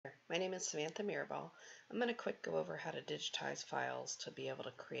my name is Samantha Mirabal. I'm going to quick go over how to digitize files to be able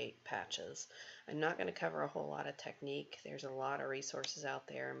to create patches. I'm not going to cover a whole lot of technique. There's a lot of resources out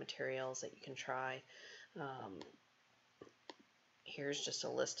there and materials that you can try. Here's just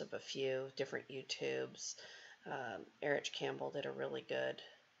a list of a few different YouTubes. Eric Campbell did a really good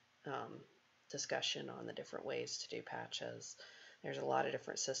discussion on the different ways to do patches. There's a lot of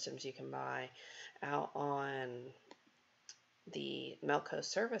different systems you can buy. Out on the Melco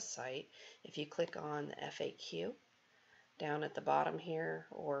service site, if you click on the FAQ down at the bottom here,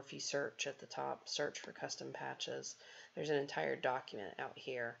 or if you search at the top, search for custom patches, there's an entire document out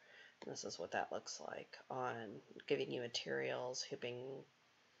here. And this is what that looks like, on giving you materials, hooping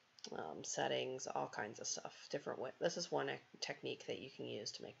settings, all kinds of stuff. Different way. This is one technique that you can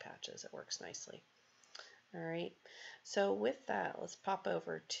use to make patches. It works nicely. All right. So with that, let's pop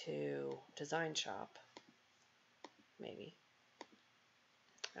over to DesignShop. Maybe.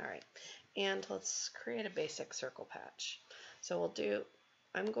 All right, and let's create a basic circle patch. So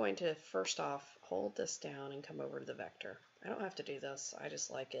I'm going to first off hold this down and come over to the vector. I don't have to do this, I just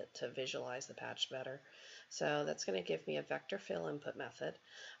like it to visualize the patch better. So that's going to give me a vector fill input method.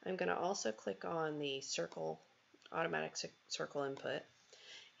 I'm going to also click on the automatic circle input,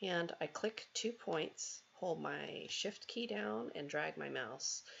 and I click 2 points, hold my shift key down and drag my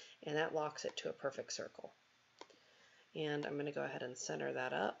mouse, and that locks it to a perfect circle. And I'm going to go ahead and center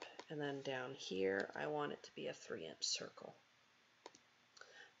that up, and then down here I want it to be a 3-inch circle.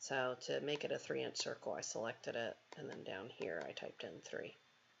 So to make it a 3-inch circle, I selected it, and then down here I typed in 3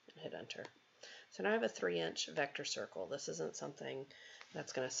 and hit enter. So now I have a 3-inch vector circle. This isn't something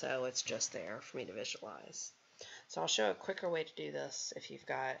that's going to sew, it's just there for me to visualize. So I'll show a quicker way to do this if you've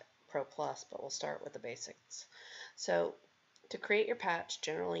got Pro Plus, but we'll start with the basics. So to create your patch,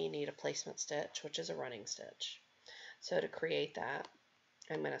 generally you need a placement stitch, which is a running stitch. So to create that,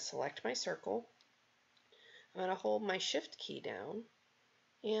 I'm going to select my circle, I'm going to hold my shift key down,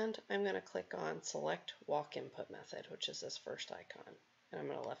 and I'm going to click on select walk input method, which is this first icon, and I'm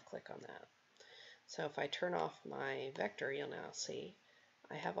going to left click on that. So if I turn off my vector, you'll now see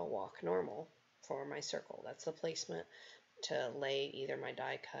I have a walk normal for my circle. That's the placement to lay either my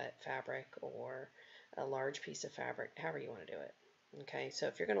die cut fabric or a large piece of fabric, however you want to do it. Okay, so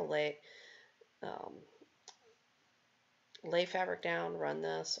if you're going to lay fabric down, run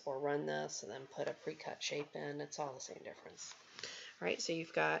this, or run this, and then put a pre-cut shape in, it's all the same difference. All right, so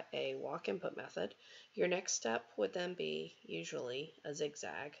you've got a walk input method. Your next step would then be usually a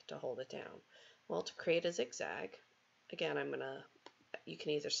zigzag to hold it down. Well, to create a zigzag, again, you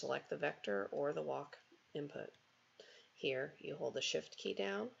can either select the vector or the walk input. Here, you hold the shift key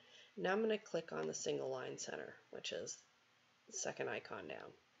down. Now I'm going to click on the single line center, which is the second icon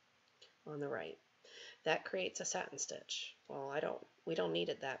down on the right. That creates a satin stitch. Well, we don't need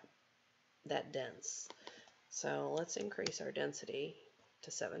it that dense. So let's increase our density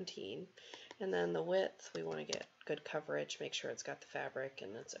to 17. And then the width, we want to get good coverage, make sure it's got the fabric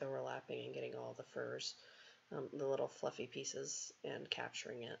and it's overlapping and getting all the furs, the little fluffy pieces, and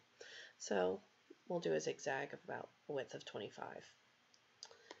capturing it. So we'll do a zigzag of about a width of 25.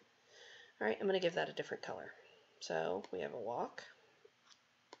 All right, I'm going to give that a different color. So we have a walk.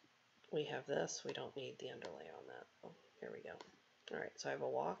 We have this, we don't need the underlay on that. Oh, here we go. All right, so I have a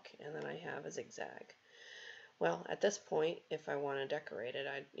walk, and then I have a zigzag. Well, at this point, if I want to decorate it,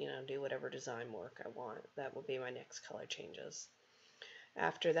 I do whatever design work I want. That will be my next color changes.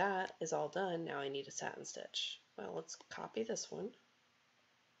 After that is all done, now I need a satin stitch. Well, let's copy this one,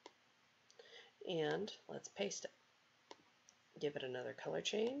 and let's paste it. Give it another color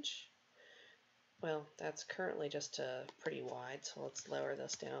change. Well, that's currently just pretty wide, so let's lower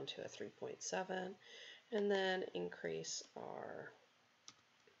this down to a 3.7 and then increase our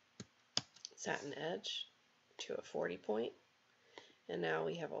satin edge to a 40 point. And now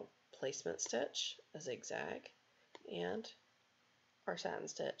we have a placement stitch, a zigzag, and our satin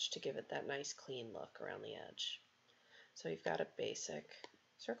stitch to give it that nice clean look around the edge. So you've got a basic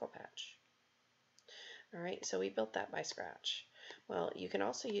circle patch. All right, so we built that by scratch. Well, you can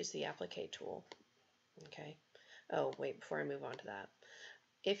also use the applique tool. Okay. Oh, wait, before I move on to that.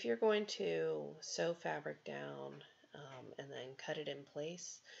 If you're going to sew fabric down and then cut it in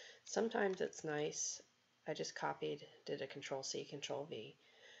place, sometimes it's nice, I just did a Control-C, Control-V,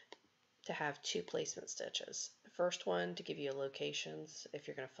 to have 2 placement stitches. The first one to give you locations if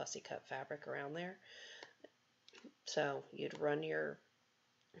you're going to fussy cut fabric around there. So you'd run your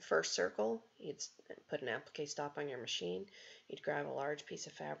first circle, you'd put an applique stop on your machine, you'd grab a large piece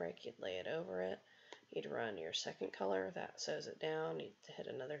of fabric, you'd lay it over it, you'd run your second color, that sews it down, you'd hit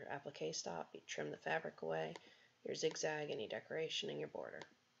another applique stop, you'd trim the fabric away, your zigzag, any decoration, and your border.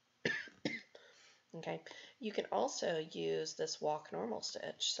 Okay, you can also use this walk normal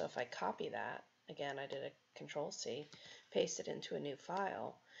stitch. So if I copy that, again, I did a Control C, paste it into a new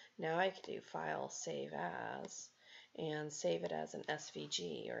file. Now I can do File, Save As, and save it as an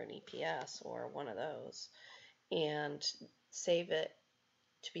SVG or an EPS or one of those, and save it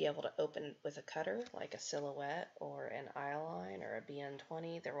to be able to open with a cutter like a Silhouette or an Eyeline or a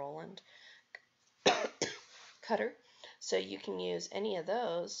BN20, the Roland cutter. So you can use any of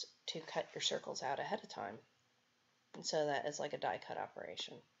those to cut your circles out ahead of time. And so that is like a die cut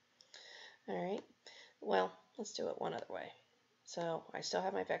operation. All right, well, let's do it one other way. So I still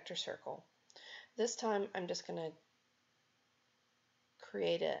have my vector circle. This time I'm just going to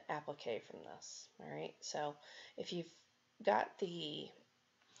create an applique from this. All right, so if you've got the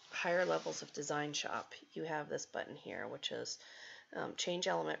higher levels of DesignShop, you have this button here, which is change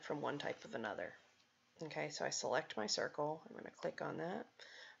element from one type of another. Okay, so I select my circle. I'm going to click on that.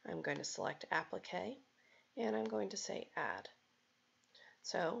 I'm going to select applique, and I'm going to say add.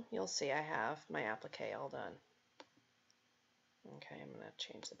 So you'll see I have my applique all done. Okay, I'm going to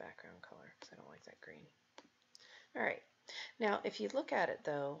change the background color because I don't like that green. All right, now if you look at it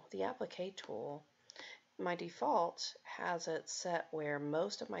though, the applique tool, my default has it set where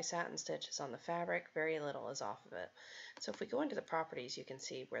most of my satin stitch is on the fabric, very little is off of it. So if we go into the properties, you can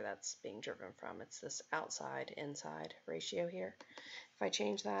see where that's being driven from. It's this outside inside ratio here. If I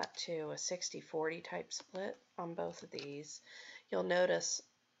change that to a 60-40 type split on both of these, you'll notice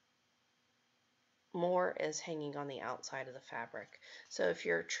more is hanging on the outside of the fabric. So if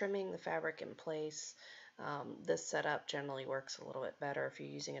you're trimming the fabric in place, this setup generally works a little bit better. If you're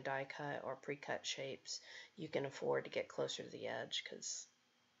using a die cut or pre-cut shapes, you can afford to get closer to the edge because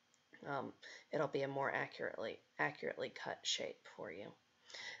it'll be a more accurately cut shape for you.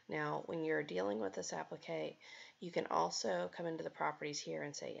 Now, when you're dealing with this applique, you can also come into the properties here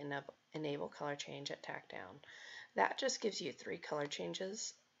and say enable color change at tack down. That just gives you 3 color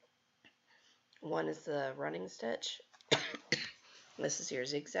changes. One is the running stitch. This is your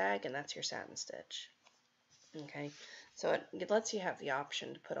zigzag, and that's your satin stitch. Okay, so it lets you have the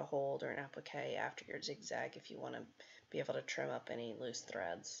option to put a hold or an applique after your zigzag if you want to be able to trim up any loose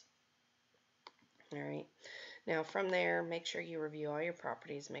threads. All right, now from there, make sure you review all your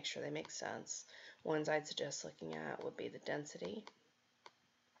properties, make sure they make sense. Ones I'd suggest looking at would be the density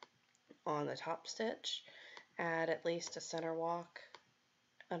on the top stitch. Add at least a center walk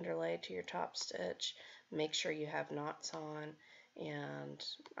underlay to your top stitch. Make sure you have knots on, and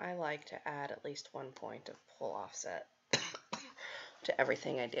I like to add at least 1 point of pull offset to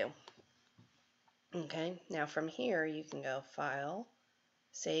everything I do. Okay, now from here you can go File,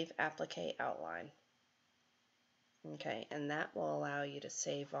 Save Applique Outline. Okay, and that will allow you to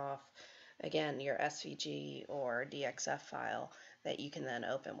save off, again, your SVG or DXF file that you can then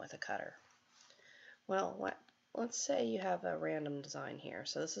open with a cutter. Well, let's say you have a random design here.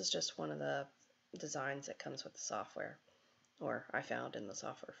 So this is just one of the designs that comes with the software, or I found in the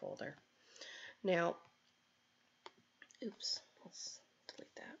software folder. Now, oops, let's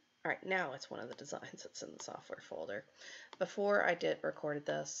delete that. All right, now it's one of the designs that's in the software folder. Before I recorded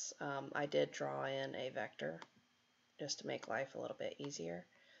this, I did draw in a vector just to make life a little bit easier.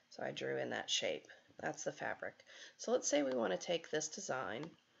 So I drew in that shape. That's the fabric. So let's say we want to take this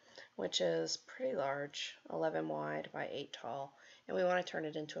design, which is pretty large, 11 wide by 8 tall, and we want to turn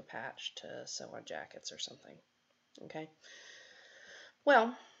it into a patch to sew on jackets or something. Okay.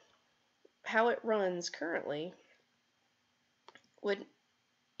 Well, how it runs currently,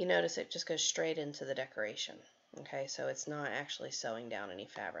 you notice it just goes straight into the decoration. Okay, so it's not actually sewing down any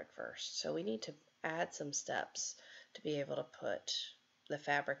fabric first. So we need to add some steps to be able to put the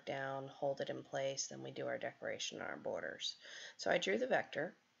fabric down, hold it in place, then we do our decoration on our borders. So I drew the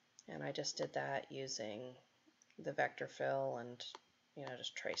vector, and I just did that using the vector fill and,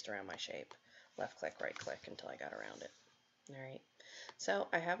 just traced around my shape. Left click, right click until I got around it. All right, so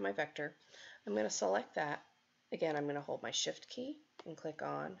I have my vector. I'm going to select that. Again, I'm going to hold my shift key and click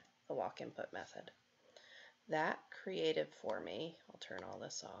on the walk input method. That created for me, I'll turn all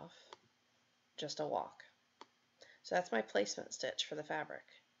this off, just a walk. So that's my placement stitch for the fabric.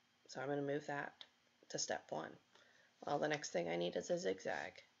 So I'm going to move that to step 1. Well, the next thing I need is a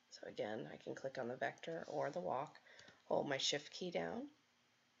zigzag. So again, I can click on the vector or the walk, hold my shift key down,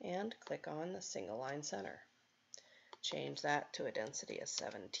 and click on the single line center. Change that to a density of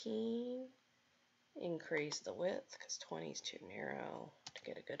 17. Increase the width because 20 is too narrow to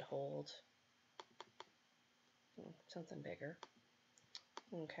get a good hold. Something bigger.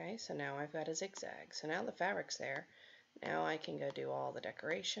 Okay, so now I've got a zigzag. So now the fabric's there. Now I can go do all the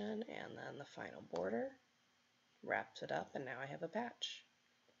decoration and then the final border. Wraps it up, and now I have a patch.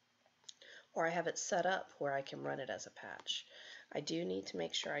 or I have it set up where I can run it as a patch. I do need to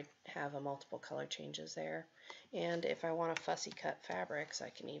make sure I have a multiple color changes there, and if I want to fussy cut fabrics, I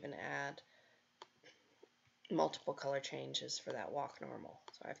can even add multiple color changes for that walk normal.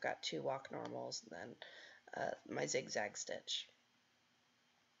 So I've got 2 walk normals and then my zigzag stitch.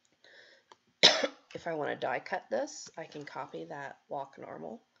 If I want to die cut this, I can copy that walk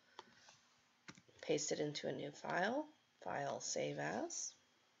normal, paste it into a new file, save as,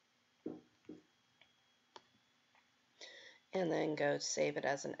 and then go save it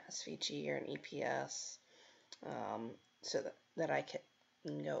as an SVG or an EPS, so that I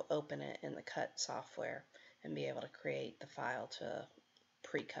can go open it in the cut software and be able to create the file to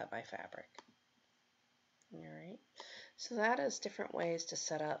pre-cut my fabric. Alright, so that is different ways to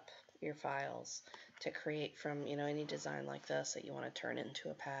set up your files to create from, any design like this that you want to turn into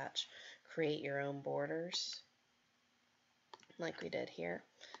a patch. Create your own borders like we did here.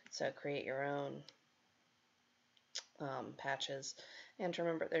 So create your own patches, and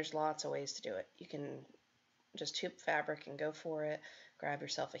remember there's lots of ways to do it. You can just tube fabric and go for it. Grab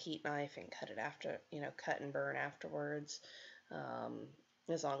yourself a heat knife and cut it after, cut and burn afterwards.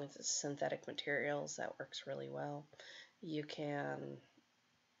 As long as it's synthetic materials, that works really well. You can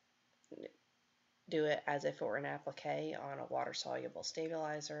do it as if it were an applique on a water-soluble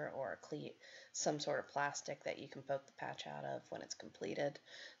stabilizer or some sort of plastic that you can poke the patch out of when it's completed.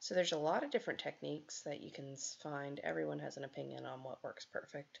 So there's a lot of different techniques that you can find. Everyone has an opinion on what works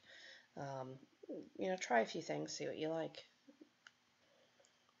perfect. Try a few things, see what you like.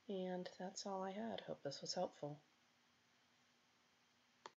 And that's all I had. Hope this was helpful.